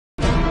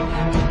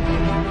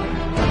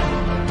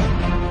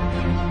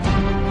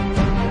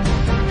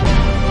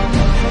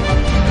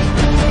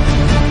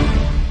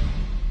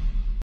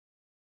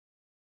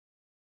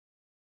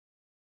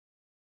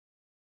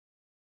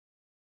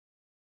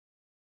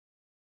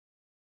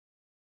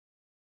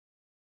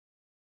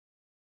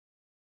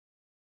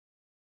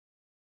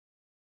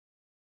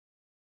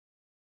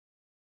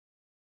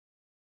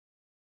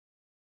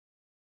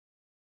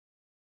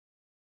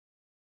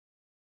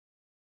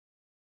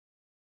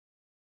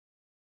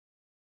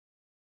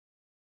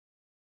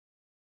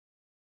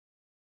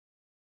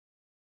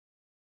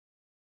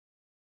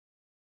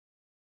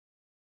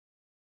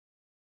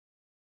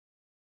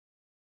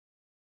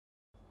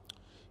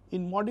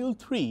In module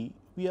 3,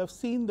 we have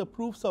seen the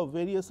proofs of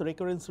various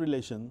recurrence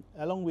relations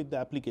along with the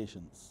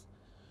applications.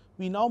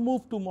 We now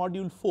move to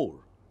module 4.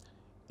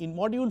 In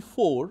module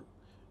 4,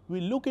 we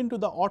look into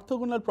the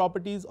orthogonal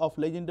properties of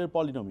Legendre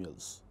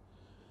polynomials.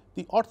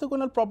 The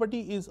orthogonal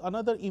property is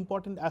another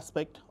important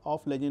aspect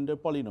of Legendre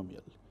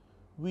polynomial.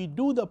 We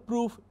do the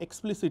proof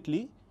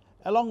explicitly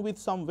along with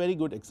some very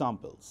good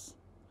examples.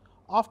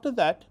 After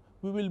that,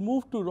 we will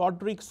move to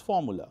Roderick's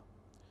formula.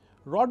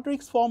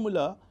 Roderick's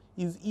formula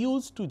is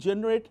used to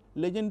generate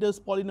Legendre's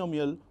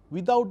polynomial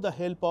without the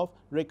help of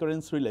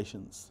recurrence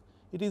relations.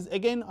 It is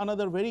again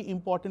another very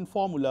important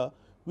formula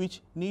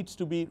which needs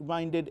to be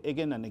reminded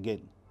again and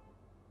again.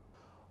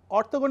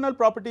 Orthogonal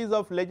properties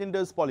of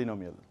Legendre's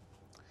polynomial.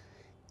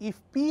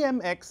 If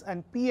Pmx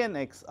and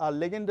Pnx are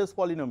Legendre's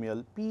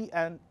polynomial, P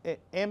and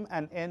m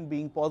and n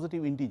being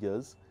positive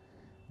integers,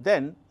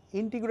 then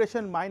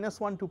integration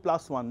 -1 to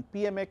 +1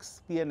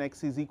 Pmx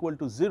Pnx is equal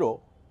to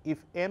 0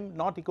 if m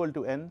not equal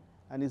to n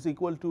and is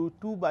equal to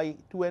 2 by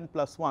 2n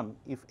plus 1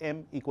 if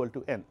m equal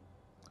to n.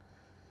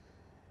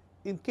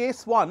 In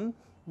case 1,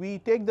 we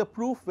take the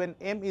proof when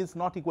m is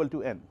not equal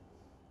to n.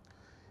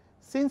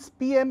 Since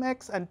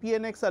Pmx and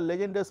Pnx are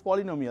Legendre's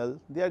polynomial,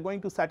 they are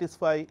going to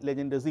satisfy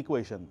Legendre's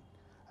equation,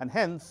 and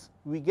hence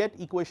we get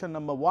equation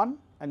number 1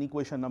 and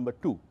equation number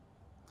 2.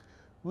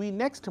 We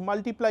next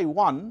multiply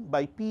 1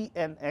 by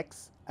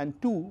Pnx and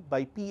 2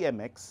 by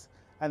Pmx,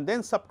 and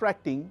then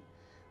subtracting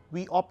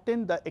we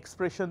obtain the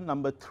expression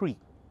number 3,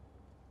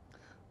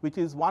 which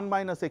is 1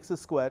 minus x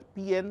square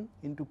Pn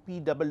into P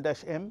double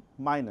dash m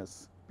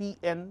minus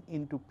Pn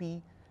into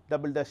P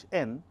double dash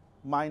n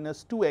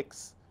minus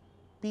 2x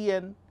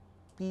Pn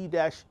P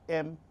dash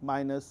m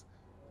minus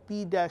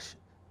P dash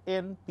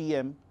n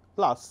Pm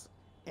plus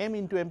m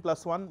into m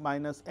plus 1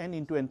 minus n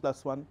into n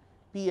plus 1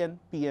 Pn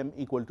Pm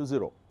equal to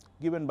 0,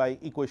 given by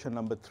equation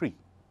number 3.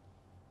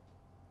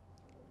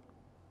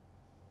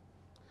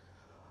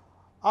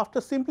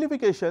 After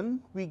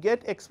simplification, we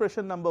get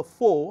expression number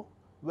 4,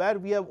 where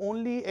we have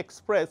only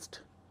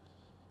expressed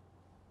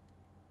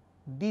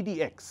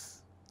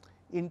ddx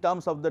in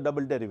terms of the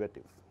double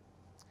derivative.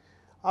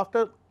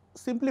 After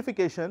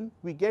simplification,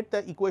 we get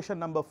the equation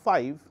number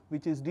 5,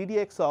 which is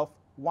ddx of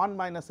 1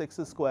 minus x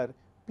square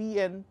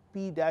Pn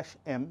P dash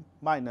m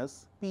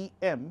minus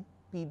Pm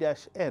P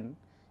dash n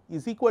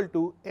is equal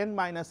to n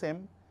minus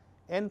m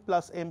n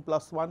plus m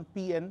plus 1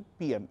 Pn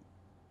Pm.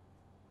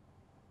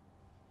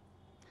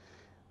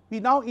 We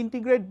now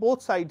integrate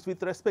both sides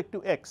with respect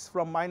to x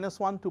from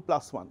 -1 to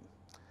 +1,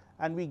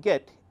 and we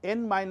get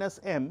n minus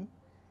m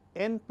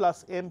n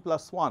plus m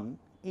plus 1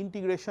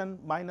 integration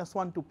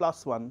 -1 to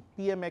 +1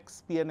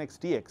 Pmx Pnx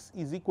dx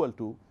is equal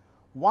to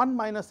 1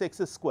 minus x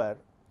square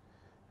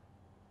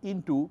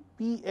into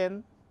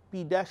Pn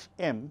P dash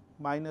m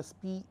minus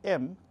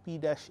Pm P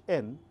dash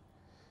n,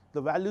 the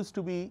values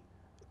to be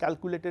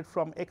calculated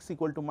from x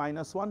equal to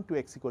 -1 to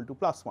x equal to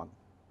 +1.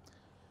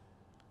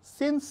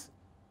 Since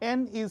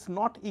n is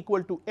not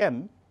equal to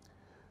m,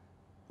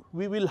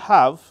 we will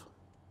have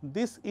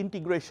this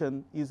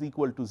integration is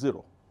equal to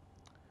 0,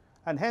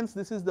 and hence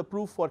this is the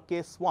proof for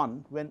case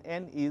 1 when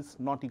n is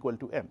not equal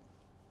to m.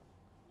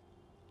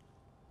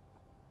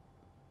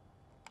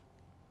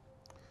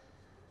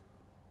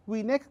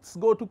 We next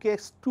go to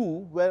case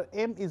 2 where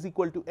m is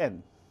equal to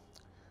n.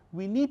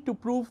 We need to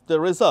prove the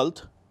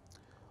result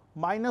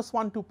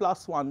 -1 to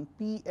 +1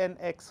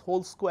 Pnx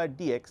whole square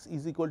dx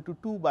is equal to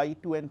 2 by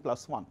 2n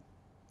plus 1.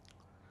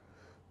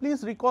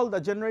 Please recall the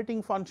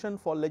generating function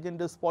for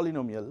Legendre's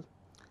polynomial,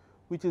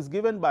 which is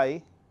given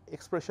by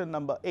expression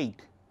number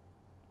 8,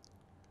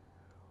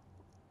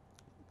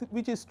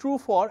 which is true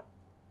for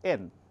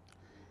n.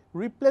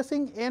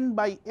 Replacing n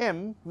by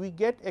m, we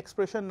get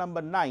expression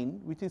number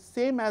 9, which is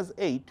same as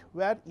 8,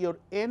 where your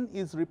n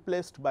is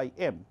replaced by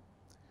m.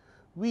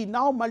 We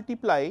now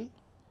multiply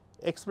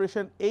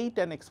expression 8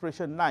 and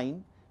expression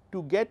 9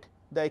 to get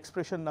the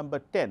expression number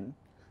 10,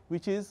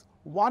 which is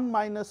 1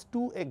 minus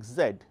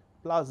 2xz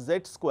plus z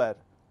square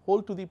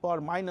whole to the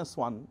power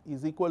 -1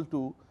 is equal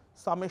to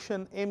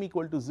summation m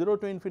equal to 0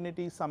 to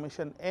infinity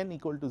summation n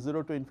equal to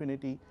 0 to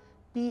infinity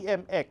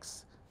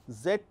Pmx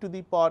z to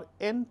the power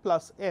n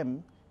plus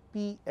m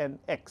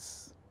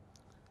Pnx.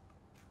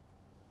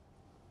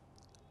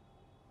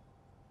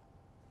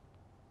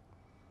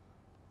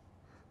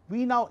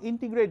 We now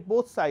integrate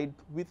both sides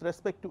with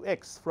respect to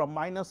x from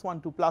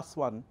 -1 to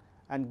 +1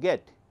 and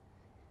get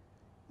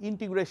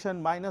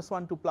integration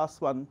 -1 to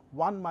 +1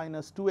 1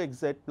 minus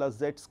 2xz plus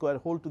z square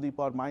whole to the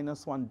power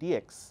 -1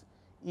 dx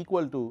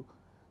equal to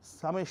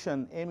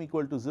summation m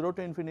equal to 0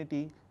 to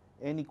infinity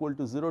n equal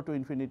to 0 to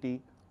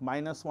infinity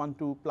 -1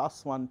 to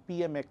 +1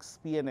 Pmx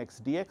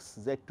Pnx dx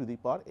z to the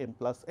power m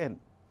plus n.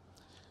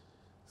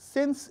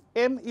 Since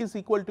m is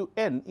equal to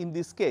n in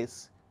this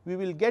case, we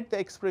will get the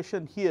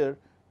expression here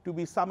to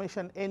be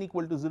summation n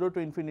equal to 0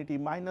 to infinity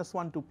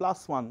 -1 to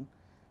 +1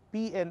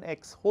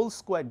 Pnx whole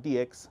square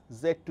dx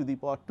z to the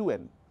power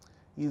 2n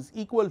is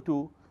equal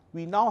to,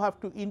 we now have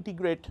to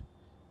integrate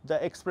the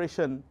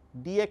expression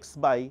dx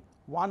by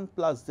 1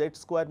 plus z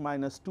square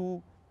minus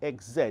 2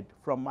 xz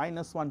from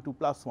 -1 to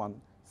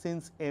 +1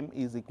 since m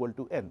is equal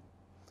to n.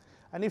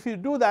 And if you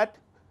do that,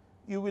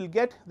 you will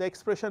get the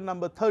expression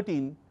number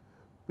 13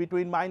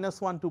 between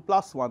 -1 to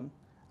 +1,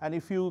 and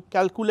if you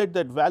calculate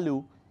that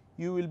value,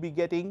 you will be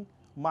getting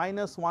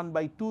minus 1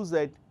 by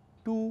 2z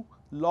 2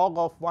 log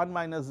of 1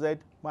 minus z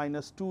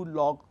minus 2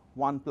 log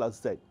 1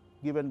 plus z,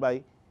 given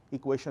by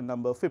equation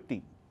number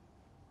 15.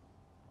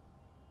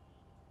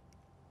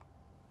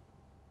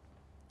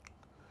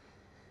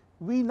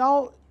 We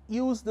now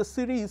use the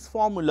series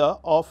formula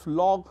of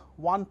log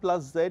 1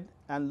 plus z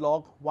and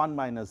log 1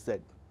 minus z.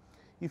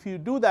 If you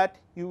do that,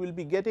 you will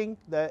be getting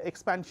the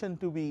expansion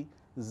to be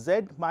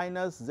z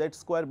minus z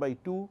square by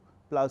 2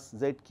 plus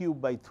z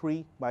cube by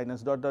 3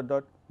 minus dot dot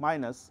dot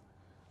minus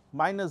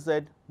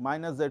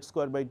z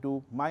square by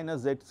 2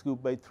 minus z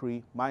cube by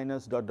 3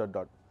 minus dot dot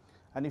dot.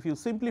 And if you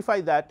simplify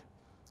that,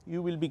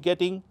 you will be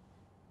getting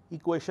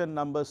equation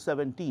number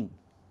 17.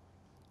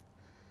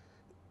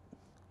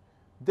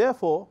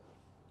 Therefore,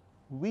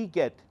 we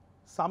get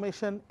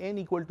summation n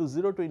equal to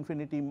 0 to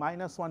infinity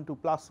minus 1 to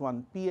plus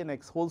 1 p n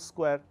x whole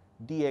square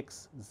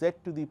dx z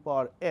to the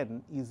power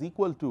n is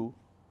equal to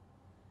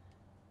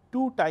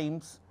 2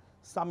 times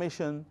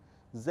summation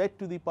z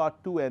to the power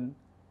 2n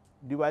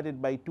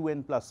divided by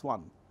 2n plus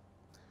 1.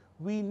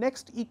 We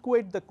next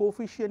equate the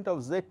coefficient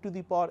of z to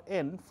the power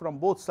n from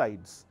both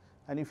sides,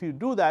 and if you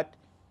do that,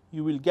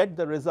 you will get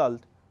the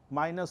result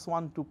minus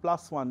 1 to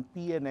plus 1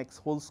 p n x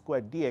whole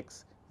square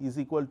dx is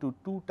equal to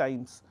 2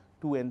 times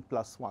 2n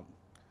plus 1.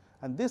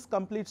 And this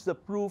completes the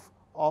proof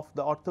of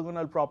the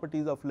orthogonal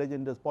properties of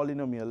Legendre's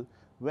polynomial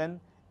when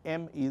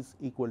m is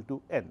equal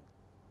to n.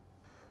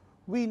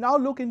 We now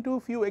look into a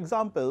few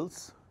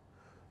examples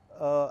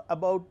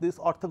about this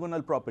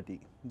orthogonal property.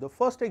 The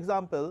first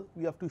example,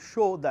 we have to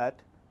show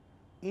that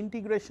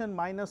integration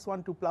minus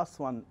 1 to plus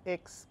 1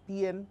 x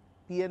pn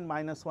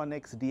minus 1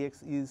 x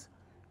dx is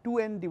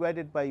 2n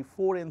divided by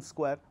 4n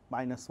square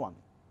minus 1.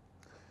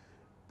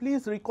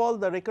 Please recall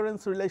the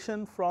recurrence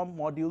relation from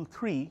module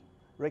 3,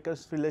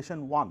 recurrence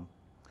relation 1,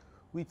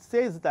 which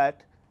says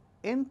that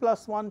n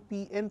plus 1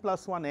 p n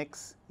plus 1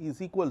 x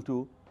is equal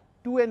to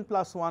 2n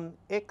plus 1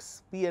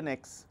 x p n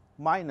x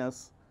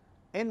minus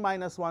n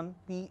minus 1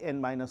 p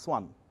n minus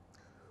 1,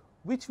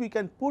 which we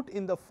can put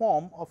in the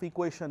form of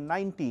equation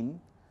 19,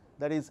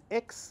 that is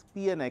x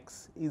p n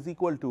x is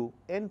equal to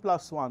n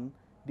plus 1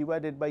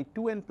 divided by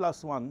 2n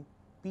plus 1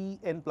 p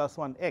n plus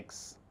 1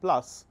 x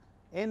plus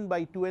n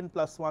by 2n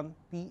plus 1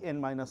 p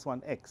n minus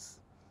 1 x.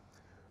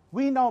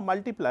 We now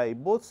multiply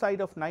both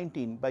sides of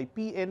 19 by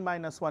p n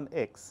minus 1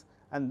 x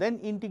and then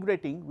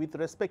integrating with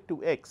respect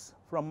to x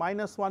from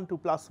minus 1 to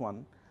plus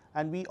 1,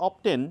 and we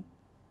obtain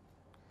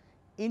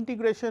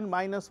integration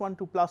minus 1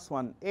 to plus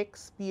 1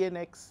 x p n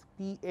x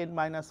p n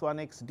minus 1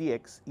 x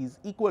dx is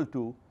equal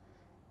to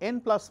n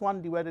plus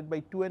 1 divided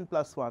by 2n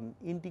plus 1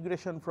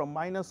 integration from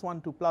minus 1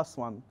 to plus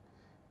 1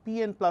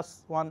 p n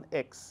plus 1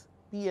 x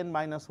p n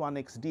minus 1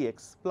 x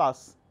dx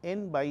plus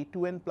n by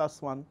 2n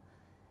plus 1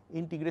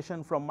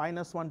 integration from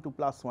minus 1 to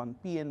plus 1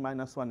 p n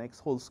minus 1 x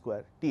whole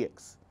square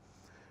dx.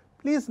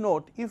 Please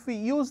note, if we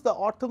use the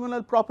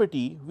orthogonal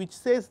property which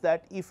says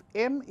that if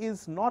m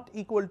is not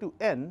equal to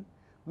n,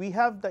 we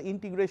have the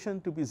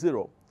integration to be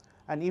 0,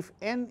 and if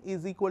n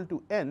is equal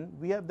to n,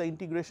 we have the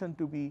integration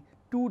to be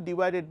 2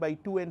 divided by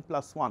 2n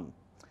plus 1.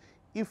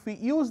 If we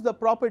use the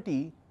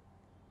property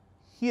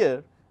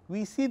here,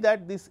 we see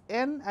that this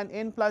n and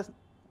n plus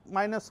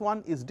minus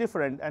 1 is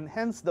different, and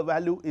hence the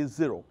value is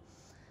 0.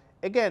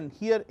 Again,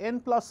 here n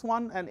plus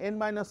 1 and n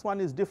minus 1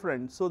 is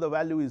different, so the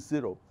value is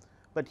 0.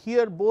 But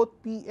here both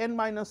p n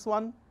minus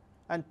 1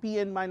 and p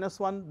n minus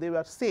 1, they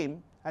were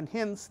same, and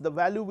hence the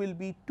value will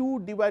be 2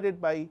 divided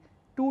by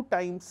 2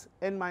 times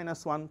n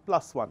minus 1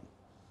 plus 1,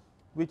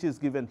 which is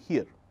given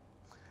here.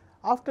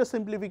 After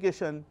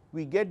simplification,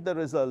 we get the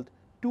result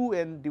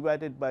 2n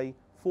divided by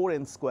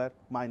 4n square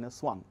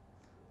minus 1.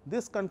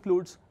 This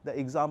concludes the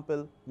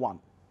example 1.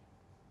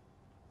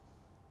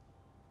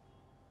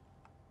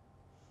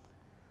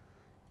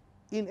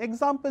 In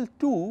example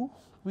 2,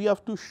 we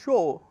have to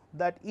show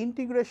that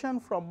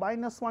integration from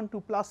minus 1 to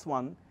plus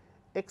 1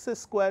 x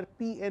square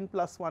p n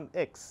plus 1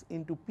 x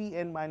into p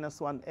n minus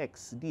 1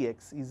 x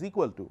dx is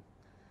equal to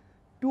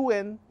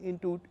 2n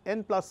into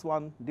n plus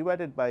 1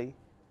 divided by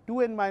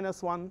 2n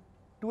minus 1,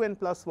 2n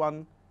plus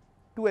 1,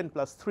 2n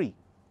plus 3.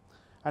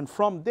 And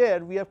from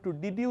there, we have to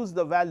deduce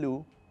the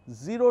value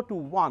 0 to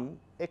 1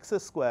 x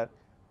square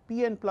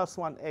p n plus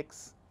 1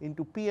 x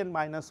into p n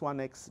minus 1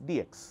 x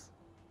dx.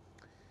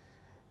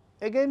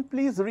 Again,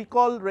 please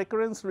recall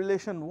recurrence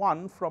relation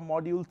 1 from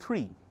module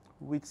 3,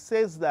 which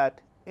says that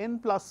n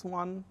plus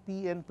 1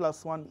 p n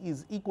plus 1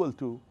 is equal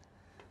to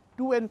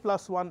 2n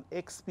plus 1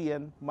 x p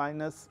n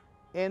minus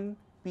n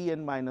p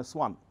n minus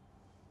 1,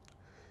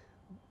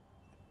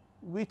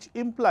 which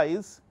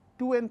implies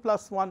 2n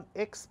plus 1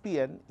 x p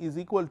n is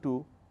equal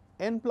to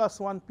n plus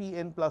 1 p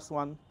n plus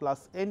 1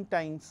 plus n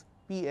times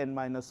p n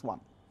minus 1.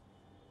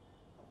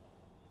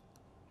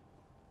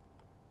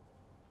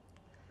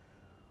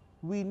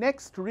 We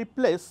next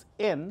replace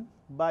n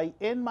by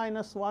n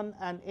minus 1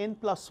 and n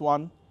plus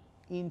 1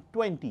 in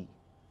 20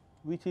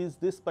 which is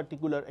this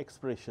particular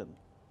expression.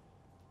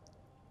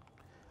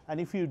 And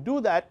if you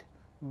do that,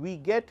 we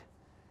get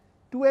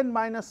 2n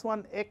minus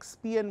 1 x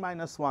p n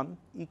minus 1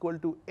 equal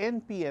to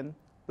n p n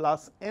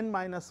plus n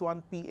minus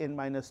 1 p n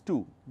minus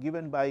 2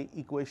 given by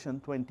equation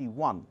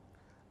 21,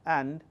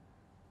 and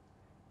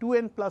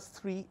 2n plus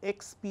 3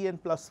 x p n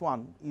plus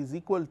 1 is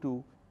equal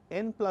to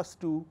n plus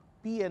 2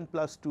 p n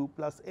plus 2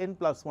 plus n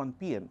plus 1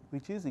 p n,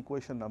 which is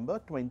equation number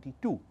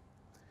 22.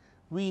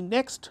 We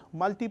next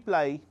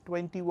multiply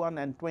 21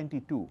 and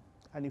 22,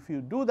 and if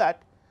you do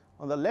that,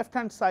 on the left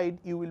hand side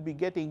you will be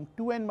getting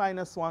 2n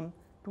minus 1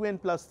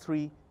 2n plus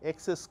 3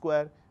 x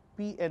square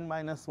p n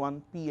minus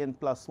 1 p n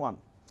plus 1,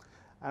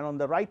 and on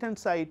the right hand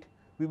side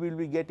we will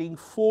be getting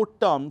 4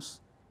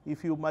 terms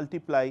if you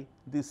multiply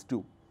these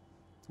two,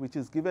 which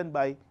is given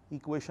by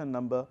equation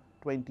number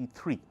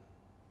 23.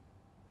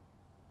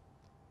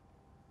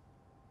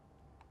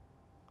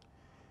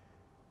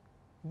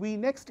 We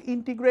next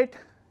integrate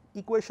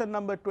equation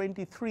number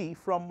 23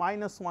 from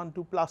minus 1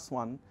 to plus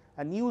 1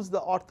 and use the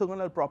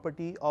orthogonal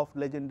property of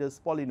Legendre's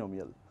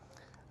polynomial.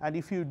 And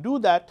if you do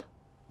that,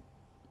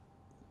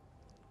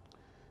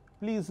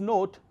 please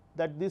note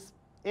that this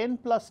n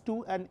plus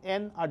 2 and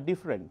n are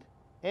different,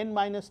 n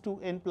minus 2,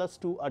 n plus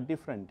 2 are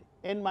different,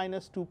 n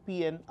minus 2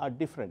 p n are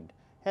different.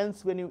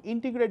 Hence, when you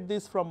integrate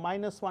this from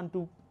minus 1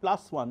 to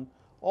plus 1,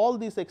 all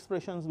these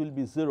expressions will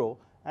be 0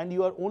 and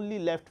you are only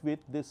left with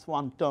this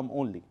one term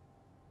only,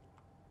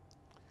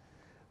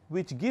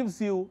 which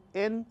gives you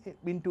n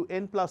into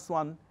n plus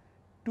 1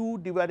 2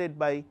 divided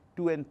by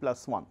 2n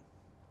plus 1,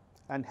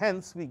 and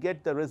hence we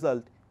get the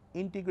result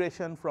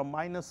integration from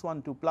minus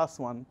 1 to plus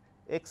 1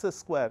 x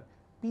square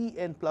p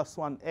n plus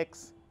 1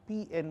 x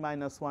p n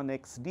minus 1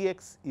 x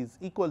dx is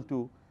equal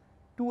to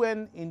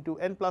 2n into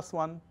n plus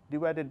 1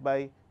 divided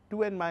by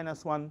 2n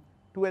minus 1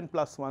 2n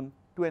plus 1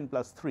 2n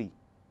plus 3.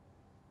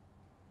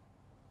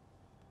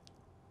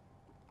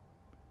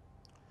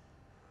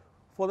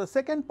 For the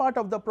second part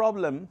of the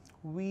problem,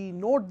 we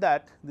note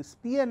that this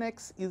p n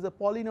x is a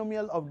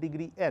polynomial of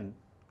degree n,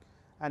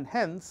 and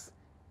hence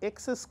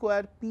x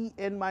square p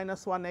n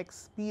minus 1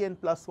 x p n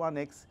plus 1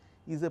 x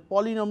is a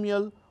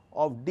polynomial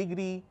of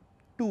degree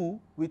 2,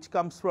 which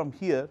comes from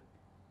here,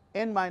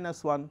 n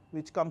minus 1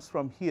 which comes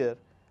from here,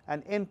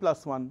 and n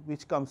plus 1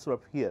 which comes from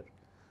here.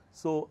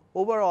 So,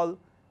 overall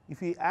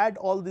if we add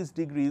all these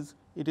degrees,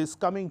 it is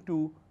coming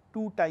to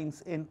 2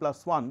 times n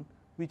plus 1,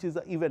 which is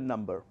an even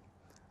number,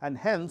 and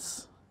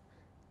hence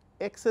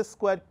x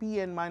square p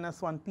n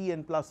minus 1 p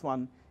n plus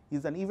 1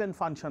 is an even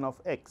function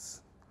of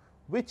x,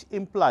 which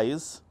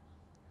implies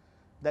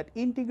that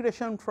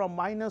integration from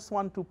minus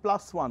 1 to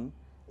plus 1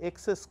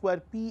 x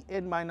square p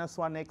n minus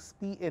 1 x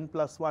p n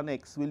plus 1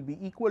 x will be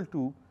equal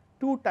to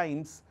 2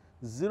 times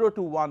 0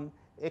 to 1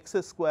 x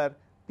square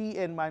p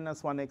n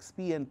minus 1 x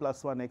p n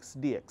plus 1 x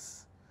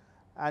dx.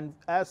 And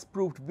as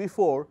proved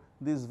before,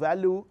 this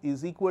value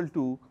is equal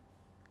to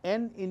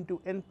n into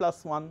n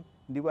plus 1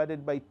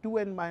 divided by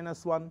 2n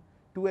minus 1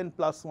 2n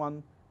plus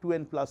 1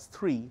 2n plus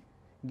 3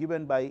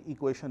 given by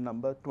equation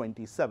number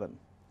 27.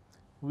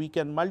 We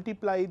can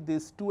multiply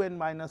this 2n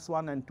minus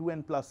 1 and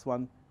 2n plus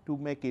 1 to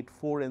make it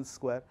 4n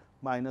square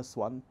minus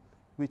 1,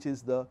 which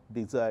is the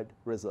desired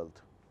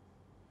result.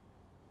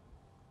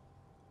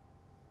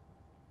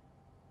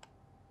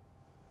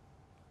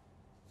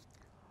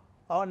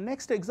 Our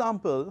next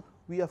example,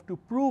 we have to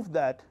prove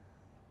that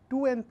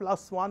 2n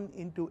plus 1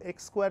 into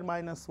x square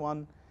minus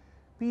 1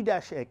 p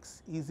dash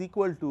x is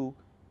equal to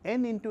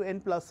n into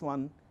n plus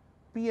 1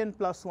 p n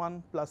plus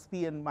 1 plus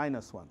p n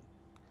minus 1,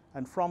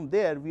 and from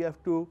there we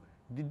have to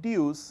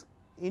deduce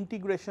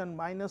integration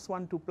minus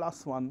 1 to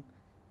plus 1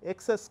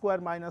 x square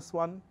minus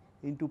 1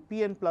 into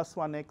p n plus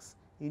 1 x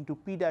into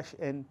p dash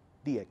n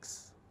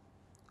dx.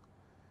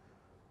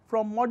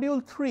 From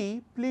module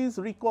 3, please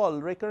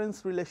recall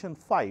recurrence relation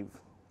 5,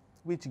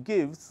 which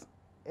gives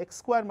x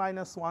square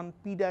minus 1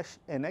 p dash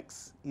n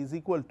x is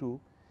equal to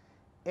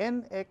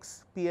n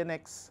x p n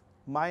x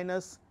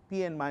minus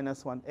p n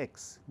minus 1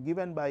 x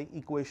given by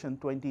equation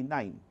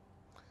 29.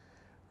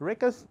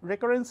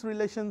 Recurrence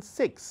relation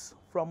 6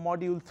 from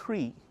module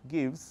 3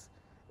 gives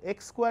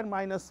x square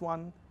minus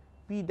 1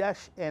 p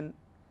dash n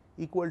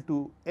equal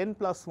to n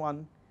plus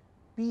 1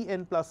 p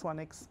n plus 1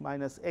 x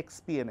minus x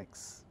p n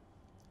x.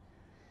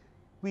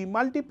 We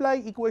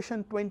multiply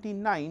equation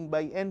 29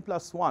 by n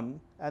plus 1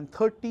 and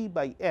 30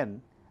 by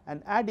n,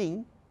 and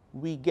adding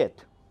we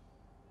get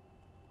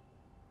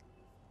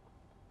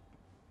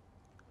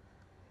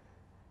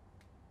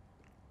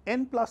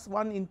n plus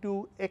 1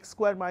 into x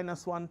square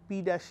minus 1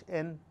 p dash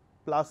n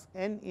plus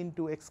n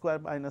into x square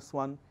minus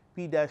 1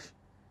 p dash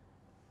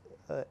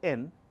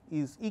n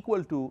is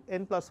equal to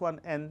n plus 1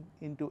 n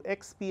into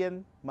x p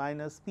n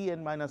minus p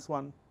n minus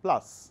 1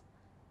 plus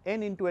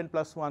n into n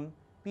plus 1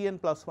 p n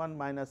plus 1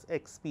 minus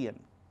x p n.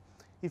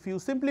 If you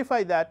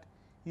simplify that,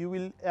 you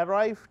will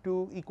arrive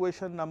to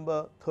equation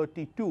number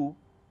 32,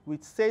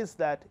 which says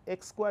that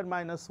x square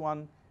minus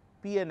 1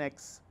 p n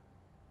x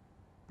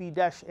p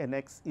dash n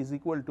x is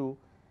equal to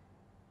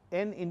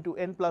n into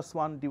n plus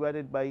 1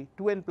 divided by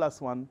 2n plus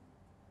 1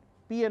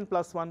 Pn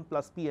plus 1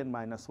 plus Pn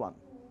minus 1.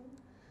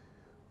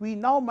 We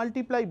now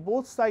multiply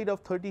both sides of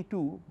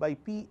 32 by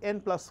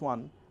Pn plus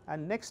 1,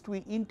 and next we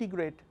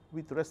integrate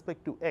with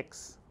respect to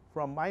x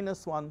from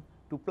minus 1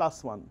 to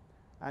plus 1,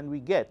 and we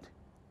get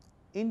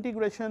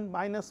integration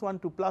minus 1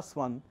 to plus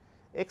 1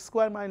 x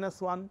square minus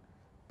 1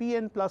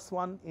 Pn plus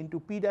 1 into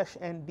P dash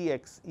n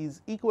dx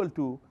is equal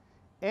to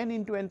n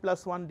into n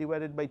plus 1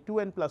 divided by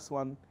 2n plus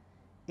 1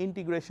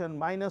 integration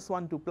minus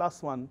 1 to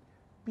plus 1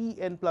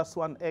 Pn plus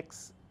 1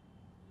 x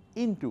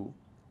into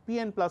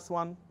Pn plus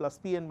 1 plus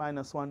Pn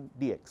minus 1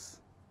 dx.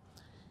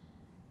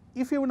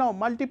 If you now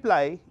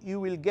multiply, you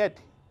will get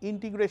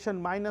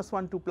integration minus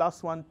 1 to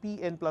plus 1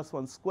 Pn plus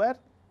 1 square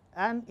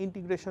and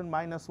integration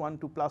minus 1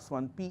 to plus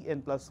 1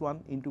 Pn plus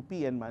 1 into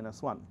Pn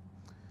minus 1.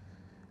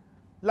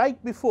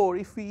 Like before,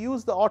 if we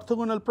use the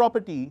orthogonal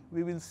property,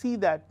 we will see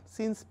that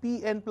since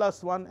Pn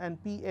plus 1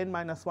 and Pn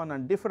minus 1 are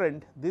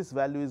different, this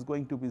value is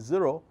going to be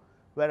 0,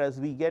 whereas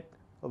we get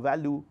a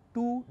value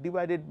 2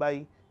 divided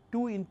by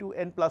 2 into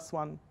n plus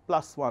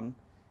 1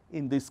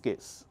 in this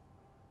case.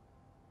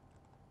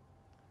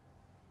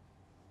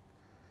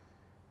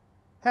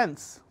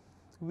 Hence,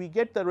 we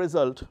get the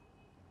result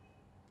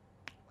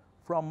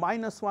from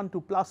minus 1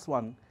 to plus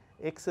 1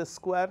 x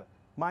square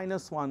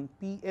minus 1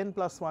 Pn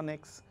plus 1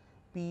 x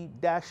P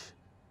dash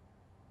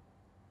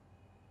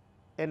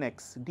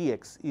nx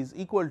dx is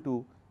equal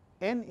to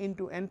n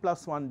into n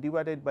plus 1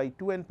 divided by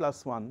 2n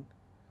plus 1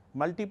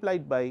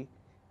 multiplied by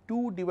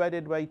 2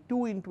 divided by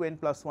 2 into n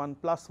plus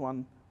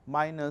 1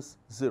 minus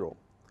 0,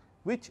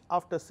 which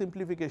after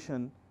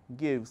simplification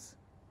gives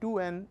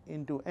 2n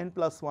into n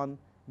plus 1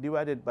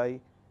 divided by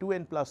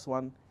 2n plus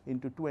 1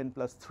 into 2n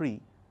plus 3,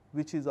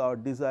 which is our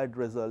desired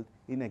result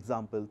in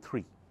example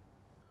 3.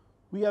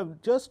 We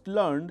have just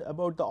learned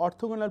about the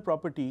orthogonal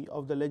property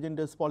of the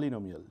Legendre's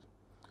polynomial.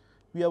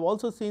 We have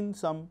also seen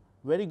some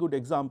very good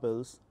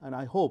examples, and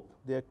I hope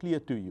they are clear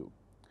to you.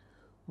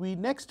 We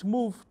next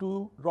move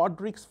to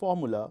Roderick's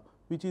formula,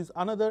 which is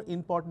another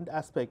important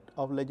aspect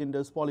of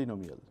Legendre's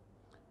polynomial.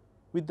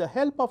 With the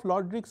help of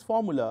Roderick's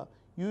formula,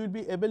 you will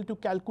be able to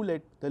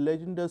calculate the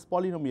Legendre's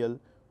polynomial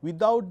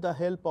without the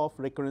help of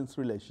recurrence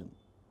relation.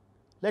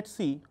 Let us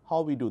see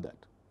how we do that.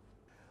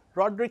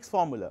 Roderick's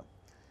formula.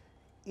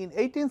 In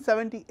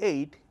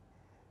 1878,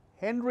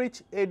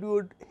 Heinrich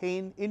Edward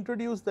Hein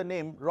introduced the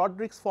name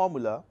Roderick's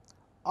formula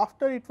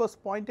after it was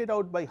pointed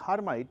out by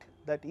Hermite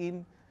that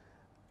in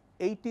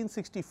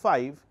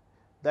 1865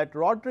 that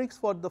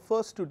Roderick's was the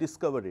first to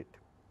discover it.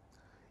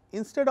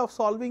 Instead of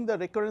solving the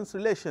recurrence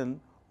relation,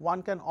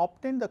 one can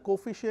obtain the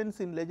coefficients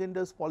in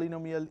Legendre's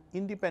polynomial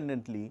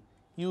independently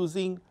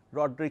using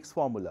Roderick's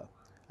formula,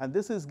 and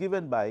this is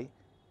given by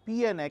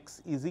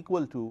Pnx is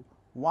equal to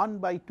 1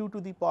 by 2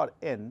 to the power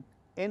n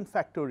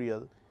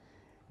factorial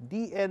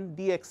dn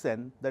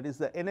dxn, that is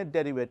the nth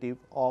derivative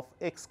of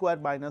x square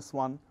minus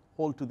 1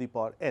 whole to the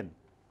power n.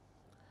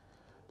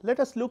 Let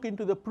us look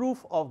into the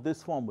proof of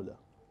this formula.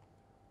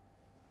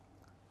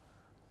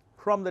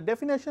 From the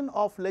definition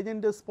of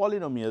Legendre's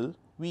polynomial,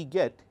 we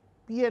get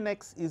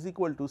Pnx is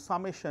equal to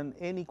summation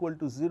n equal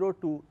to 0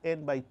 to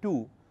n by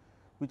 2,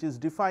 which is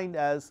defined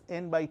as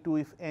n by 2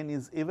 if n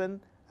is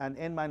even and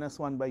n minus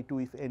 1 by 2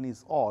 if n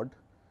is odd,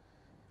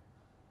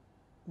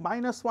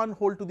 minus 1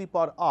 whole to the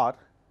power r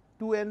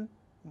 2n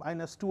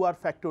minus 2r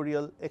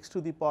factorial x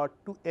to the power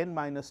 2n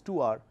minus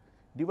 2r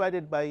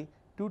divided by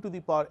 2 to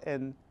the power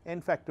n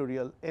n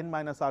factorial n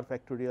minus r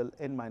factorial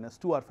n minus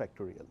 2r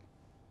factorial.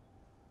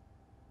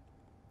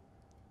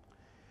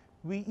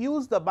 We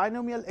use the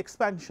binomial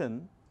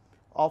expansion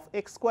of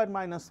x square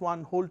minus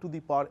 1 whole to the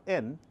power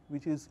n,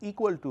 which is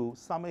equal to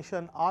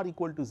summation r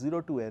equal to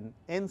 0 to n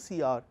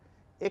ncr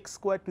x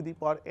square to the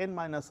power n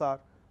minus r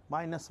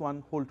minus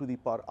 1 whole to the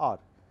power r,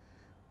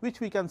 which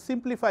we can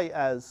simplify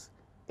as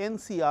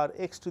ncr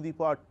x to the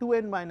power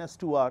 2n minus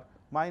 2r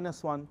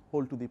minus 1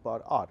 whole to the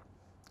power r.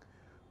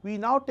 We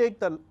now take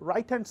the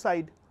right hand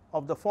side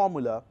of the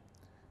formula,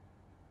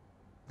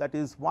 that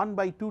is 1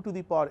 by 2 to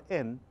the power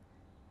n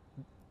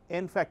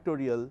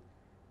factorial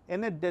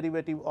nth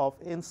derivative of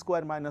n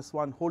square minus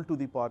 1 whole to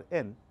the power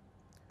n,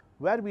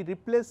 where we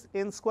replace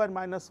n square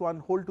minus 1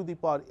 whole to the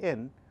power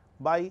n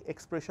by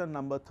expression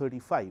number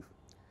 35.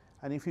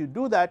 And if you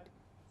do that,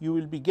 you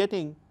will be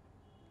getting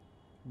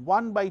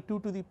 1 by 2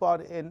 to the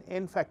power n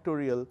n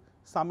factorial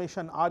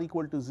summation r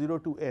equal to 0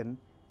 to n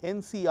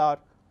ncr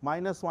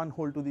minus 1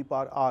 whole to the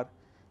power r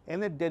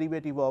nth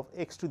derivative of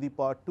x to the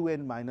power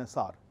 2n minus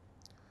r.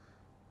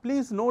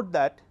 Please note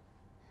that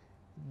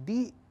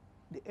the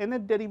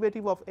nth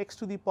derivative of x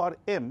to the power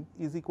m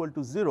is equal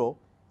to 0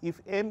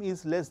 if m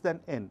is less than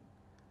n,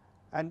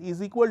 and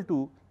is equal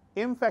to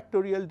m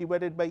factorial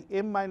divided by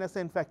m minus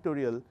n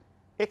factorial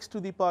x to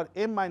the power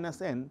m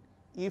minus n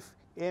if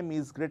m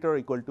is greater or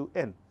equal to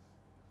n.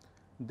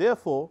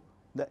 Therefore,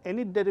 the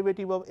nth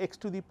derivative of x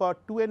to the power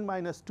 2n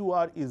minus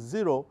 2r is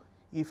 0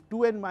 if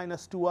 2n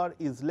minus 2r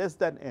is less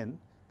than n,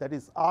 that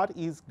is r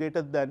is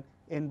greater than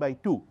n by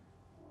 2.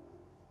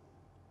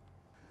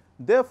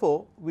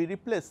 Therefore, we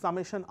replace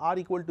summation r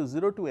equal to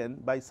 0 to n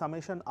by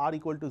summation r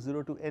equal to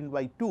 0 to n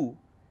by 2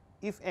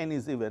 if n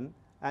is even,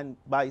 and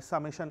by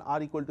summation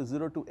r equal to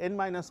 0 to n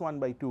minus 1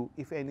 by 2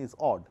 if n is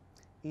odd.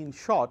 In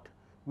short,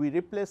 we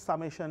replace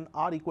summation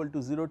r equal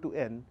to 0 to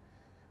n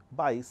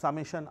by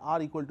summation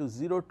r equal to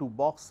 0 to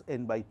box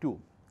n by 2,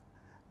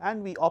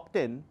 and we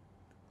obtain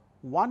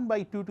 1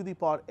 by 2 to the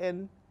power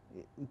n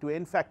into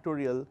n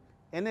factorial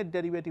nth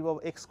derivative of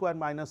x square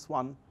minus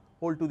 1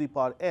 whole to the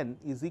power n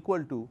is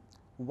equal to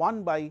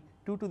 1 by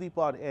 2 to the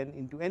power n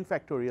into n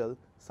factorial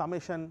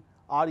summation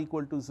r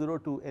equal to 0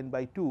 to n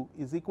by 2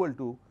 is equal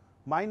to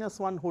minus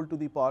 1 whole to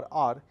the power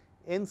r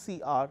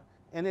NCR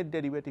nth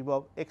derivative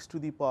of x to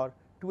the power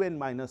 2n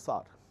minus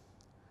r.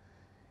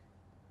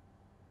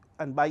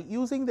 And by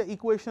using the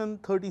equation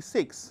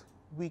 36,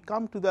 we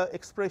come to the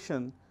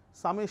expression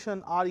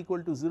summation r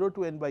equal to 0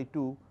 to n by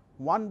 2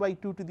 1 by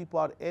 2 to the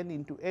power n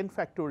into n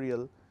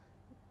factorial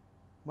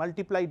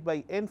multiplied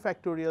by n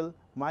factorial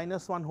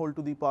minus 1 whole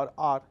to the power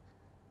r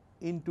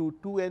into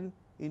 2n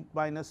in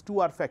minus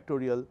 2r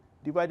factorial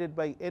divided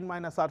by n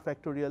minus r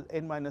factorial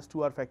n minus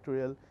 2r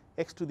factorial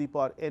x to the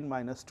power n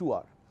minus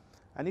 2r.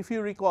 And if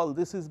you recall,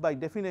 this is by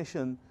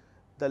definition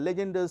the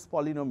Legendre's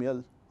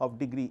polynomial of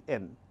degree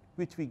n,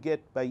 which we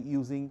get by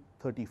using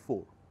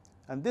 34,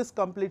 and this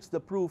completes the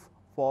proof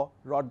for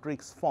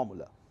Roderick's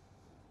formula.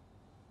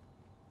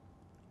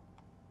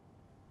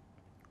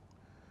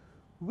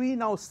 We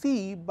now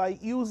see by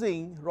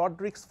using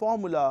Roderick's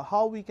formula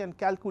how we can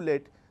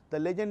calculate the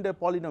Legendre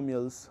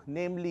polynomials,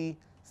 namely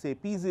say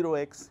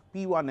p0x,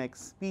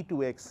 p1x,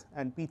 p2x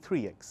and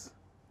p3x.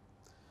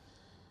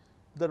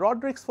 The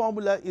Roderick's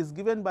formula is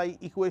given by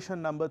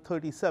equation number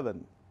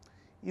 37.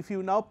 If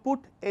you now put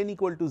n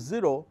equal to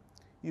 0,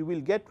 you will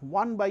get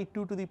 1 by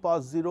 2 to the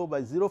power 0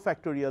 by 0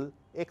 factorial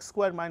x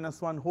square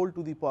minus 1 whole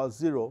to the power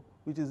 0,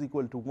 which is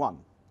equal to 1,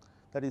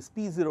 that is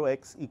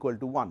p0x equal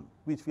to 1,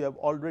 which we have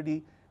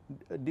already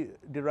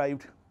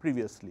derived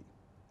previously.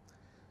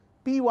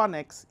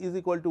 p1x is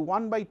equal to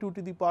 1 by 2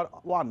 to the power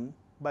 1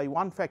 by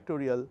 1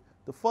 factorial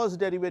the first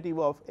derivative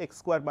of x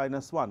square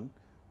minus 1,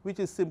 which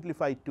is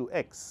simplified to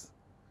x,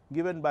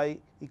 given by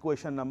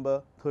equation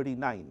number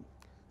 39.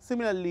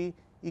 Similarly,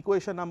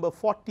 equation number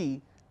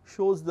 40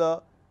 shows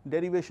the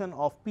derivation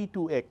of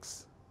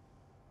p2x,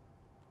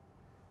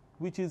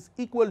 which is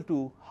equal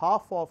to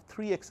half of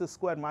 3x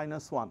square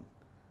minus 1.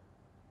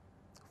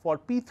 For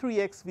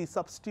p3x, we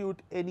substitute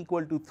n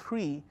equal to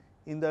 3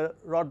 in the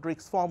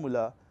Roderick's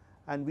formula,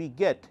 and we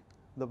get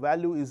the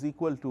value is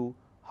equal to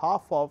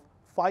half of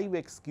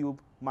 5x cube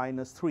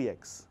minus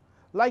 3x.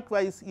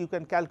 Likewise, you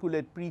can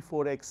calculate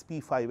p4x,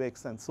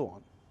 p5x and so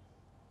on.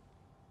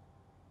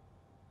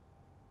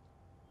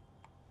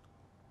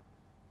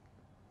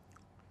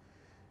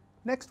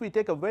 Next, we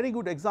take a very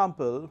good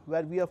example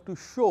where we have to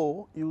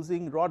show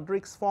using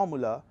Roderick's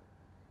formula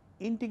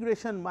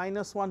integration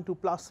minus 1 to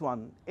plus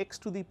 1 x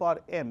to the power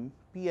m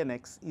p n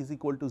x is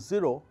equal to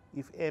 0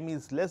 if m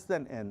is less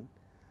than n,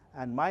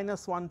 and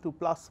minus 1 to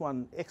plus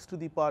 1 x to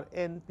the power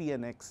n p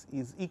n x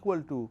is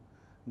equal to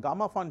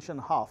gamma function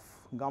half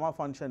gamma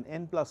function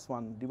n plus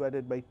 1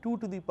 divided by 2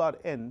 to the power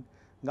n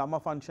gamma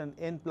function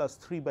n plus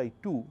 3 by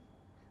 2,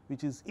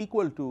 which is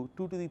equal to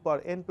 2 to the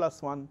power n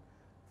plus 1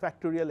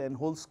 factorial n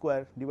whole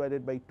square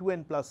divided by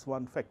 2n plus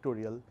 1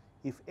 factorial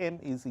if m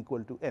is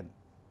equal to n.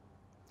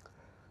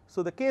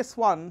 So, the case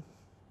 1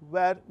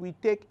 where we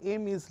take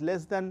m is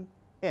less than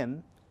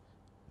n,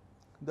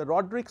 the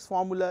Roderick's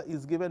formula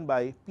is given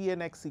by p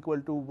n x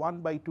equal to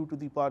 1 by 2 to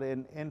the power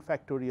n n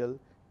factorial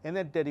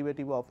nth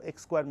derivative of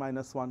x square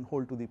minus 1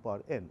 whole to the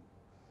power n.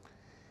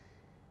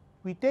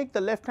 We take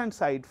the left hand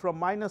side from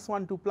minus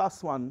 1 to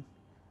plus 1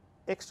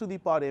 x to the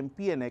power m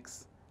p n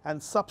x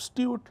and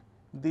substitute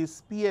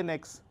this p n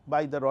x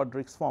by the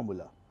Roderick's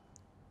formula.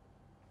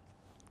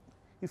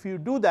 If you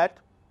do that,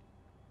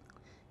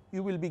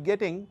 you will be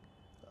getting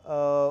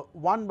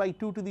 1 by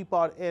 2 to the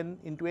power n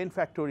into n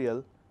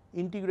factorial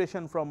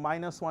integration from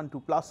minus 1 to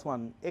plus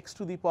 1 x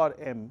to the power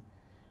m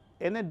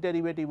nth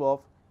derivative of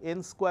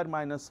n square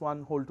minus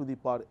 1 whole to the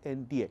power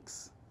n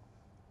dx.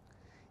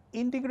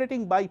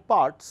 Integrating by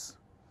parts,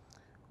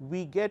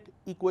 we get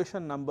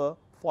equation number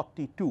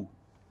 42.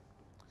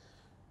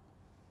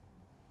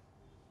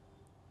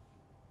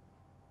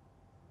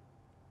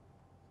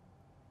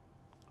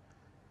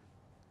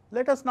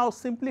 Let us now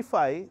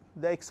simplify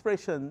the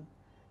expression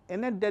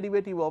nth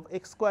derivative of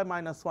x square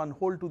minus 1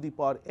 whole to the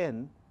power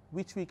n,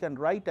 which we can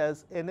write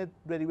as nth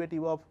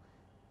derivative of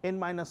n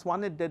minus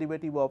 1th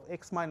derivative of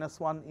x minus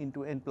 1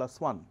 into n plus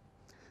 1.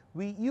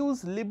 We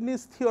use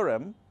Leibniz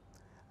theorem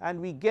and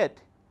we get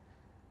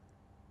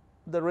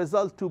the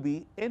result to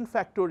be n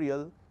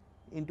factorial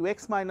into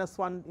x minus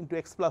 1 into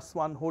x plus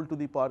 1 whole to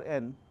the power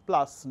n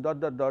plus dot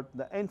dot dot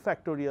the n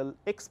factorial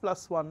x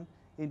plus 1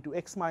 into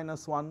x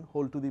minus 1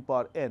 whole to the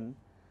power n.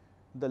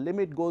 The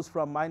limit goes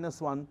from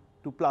minus 1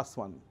 to plus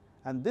 1,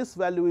 and this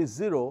value is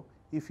 0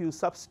 if you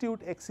substitute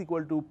x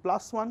equal to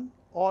plus 1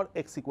 or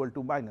x equal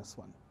to minus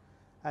 1,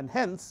 and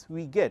hence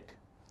we get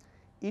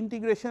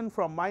integration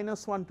from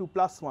minus 1 to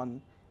plus 1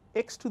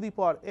 x to the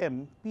power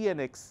m p n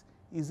x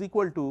is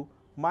equal to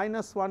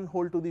minus 1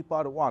 whole to the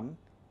power 1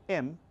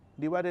 m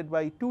divided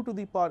by 2 to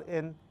the power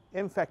n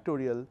m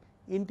factorial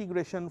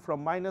integration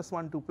from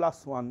 -1 to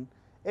 +1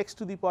 x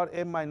to the power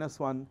m minus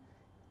 1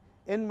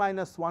 n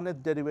minus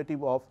 1th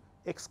derivative of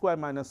x square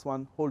minus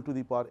 1 whole to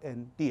the power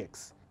n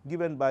dx,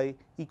 given by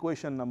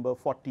equation number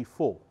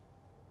 44.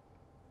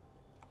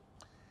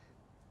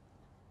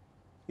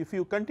 If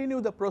you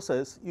continue the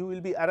process, you will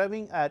be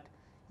arriving at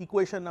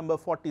equation number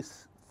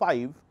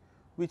 45,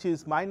 which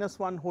is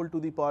 -1 whole to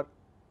the power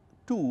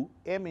 2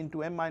 m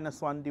into m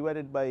minus 1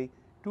 divided by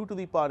 2 to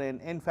the power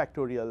n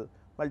factorial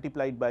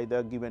multiplied by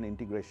the given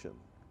integration.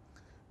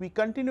 We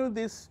continue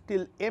this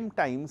till m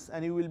times,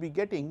 and you will be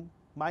getting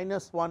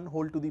 -1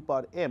 whole to the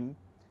power m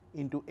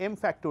into m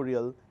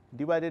factorial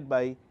divided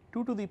by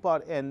 2 to the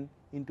power n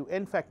into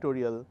n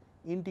factorial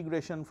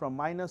integration from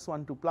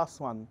 -1 to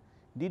 +1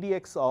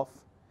 ddx of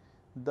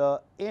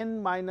the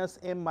n minus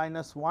m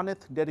minus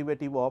 1th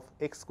derivative of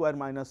x square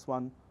minus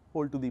 1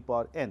 whole to the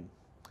power n.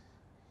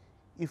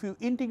 If you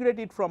integrate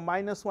it from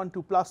 -1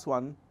 to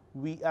 +1,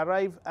 we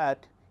arrive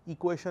at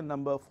equation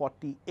number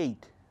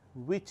 48,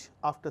 which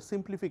after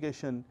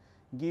simplification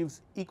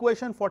gives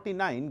equation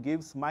 49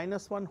 gives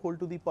 -1 whole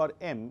to the power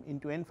m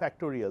into n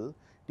factorial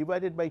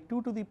divided by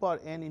 2 to the power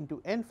n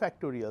into n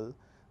factorial,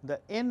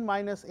 the n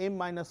minus m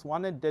minus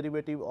 1th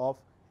derivative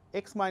of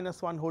x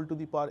minus 1 whole to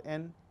the power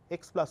n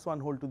x plus 1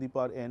 whole to the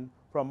power n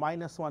from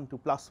 -1 to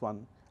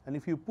 +1, and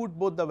if you put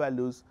both the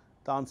values,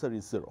 the answer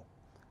is 0,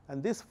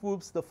 and this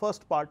proves the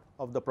first part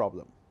of the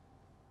problem.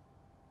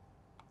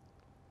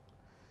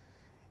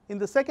 In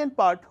the second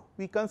part,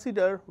 we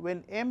consider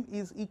when m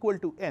is equal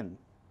to n,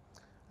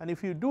 and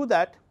if you do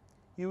that,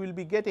 you will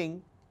be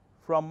getting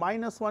from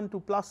 -1 to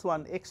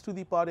 +1 x to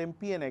the power m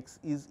p n x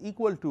is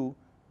equal to,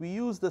 we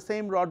use the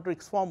same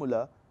Rodrigues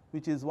formula,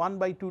 which is 1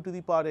 by 2 to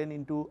the power n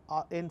into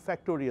n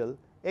factorial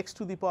x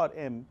to the power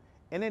m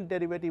nth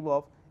derivative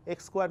of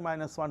x square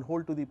minus 1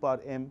 whole to the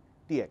power m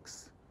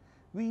dx.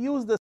 We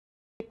use the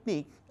same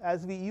technique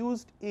as we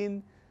used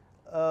in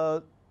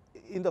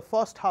the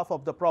first half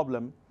of the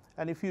problem,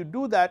 and if you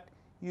do that,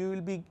 you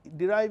will be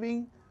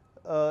deriving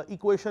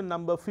equation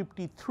number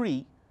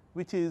 53,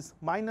 which is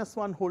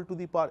 -1 whole to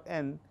the power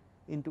n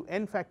into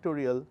n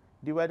factorial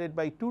divided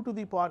by 2 to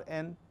the power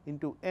n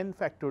into n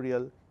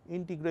factorial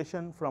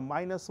integration from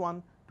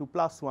 -1 to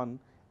 +1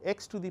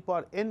 x to the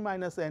power n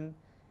minus n,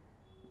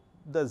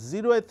 the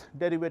 0th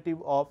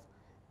derivative of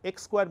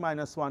x square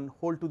minus 1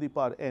 whole to the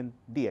power n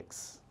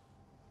dx.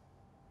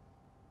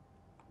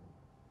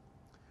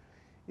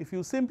 If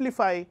you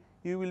simplify,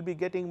 you will be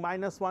getting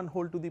 -1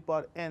 whole to the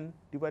power n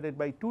divided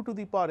by 2 to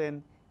the power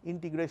n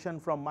integration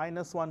from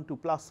 -1 to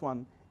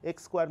 +1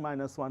 x square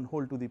minus 1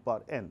 whole to the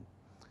power n.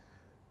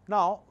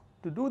 Now,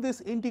 to do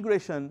this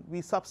integration,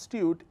 we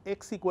substitute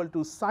x equal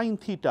to sin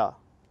theta,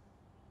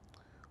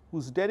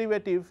 whose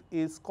derivative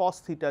is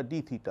cos theta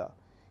d theta.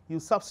 You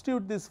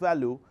substitute this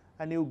value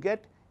and you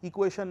get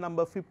equation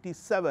number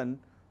 57,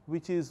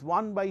 which is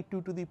 1 by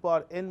 2 to the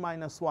power n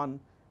minus 1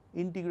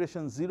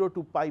 integration 0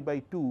 to pi by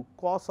 2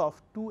 cos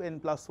of 2 n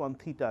plus 1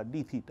 theta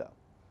d theta.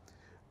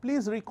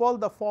 Please recall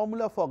the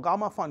formula for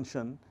gamma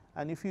function,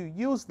 and if you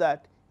use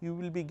that, you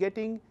will be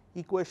getting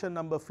equation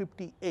number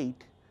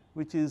 58,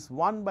 which is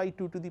 1 by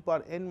 2 to the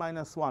power n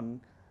minus 1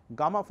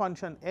 gamma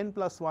function n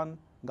plus 1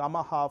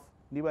 gamma half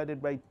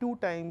divided by 2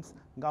 times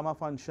gamma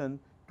function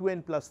 2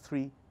 n plus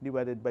 3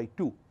 divided by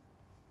 2.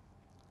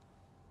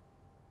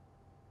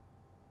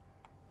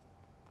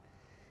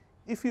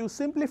 If you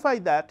simplify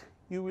that,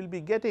 you will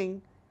be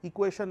getting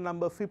equation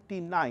number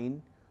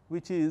 59,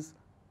 which is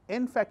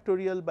n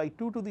factorial by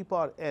 2 to the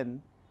power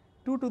n,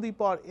 2 to the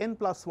power n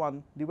plus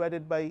 1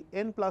 divided by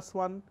n plus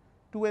 1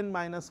 2 n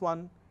minus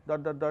 1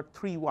 dot dot dot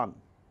 3 1.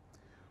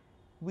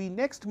 We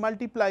next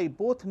multiply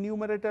both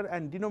numerator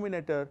and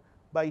denominator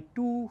by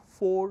 2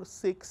 4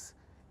 6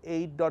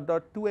 8 dot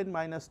dot 2 n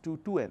minus 2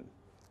 2 n,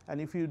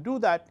 and if you do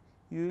that,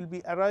 you will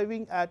be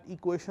arriving at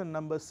equation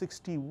number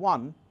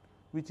 61,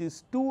 which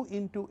is 2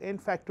 into n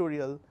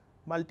factorial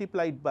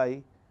multiplied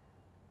by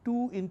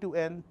 2 into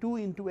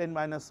n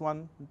minus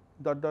 1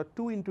 dot dot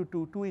 2 into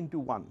 2 2 into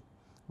 1.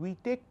 We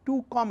take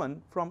 2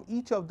 common from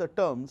each of the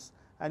terms,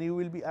 and you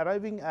will be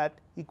arriving at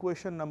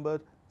equation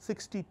number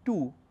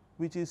 62,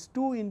 which is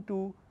 2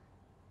 into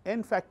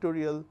n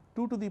factorial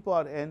 2 to the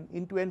power n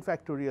into n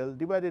factorial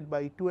divided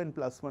by 2 n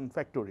plus 1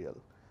 factorial,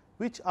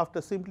 which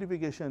after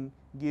simplification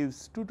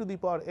gives 2 to the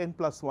power n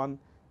plus 1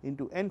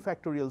 into n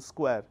factorial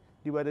square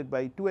divided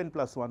by 2 n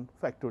plus 1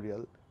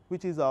 factorial,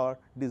 which is our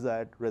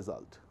desired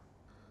result.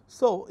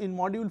 So, in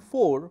module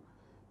 4,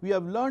 we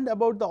have learned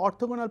about the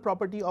orthogonal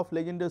property of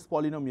Legendre's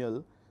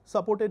polynomial,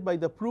 supported by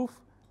the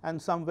proof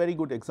and some very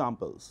good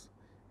examples.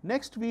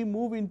 Next, we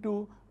move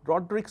into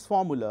Rodrigues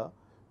formula,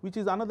 which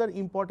is another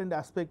important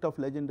aspect of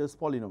Legendre's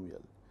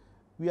polynomial.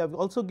 We have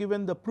also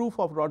given the proof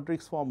of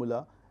Rodrigues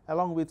formula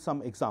along with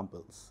some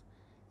examples.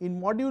 In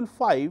module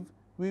 5,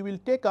 we will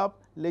take up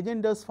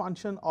Legendre's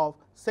function of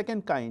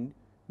second kind.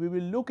 We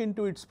will look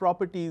into its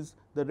properties,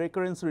 the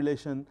recurrence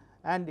relation,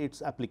 and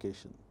its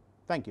application.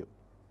 Thank you.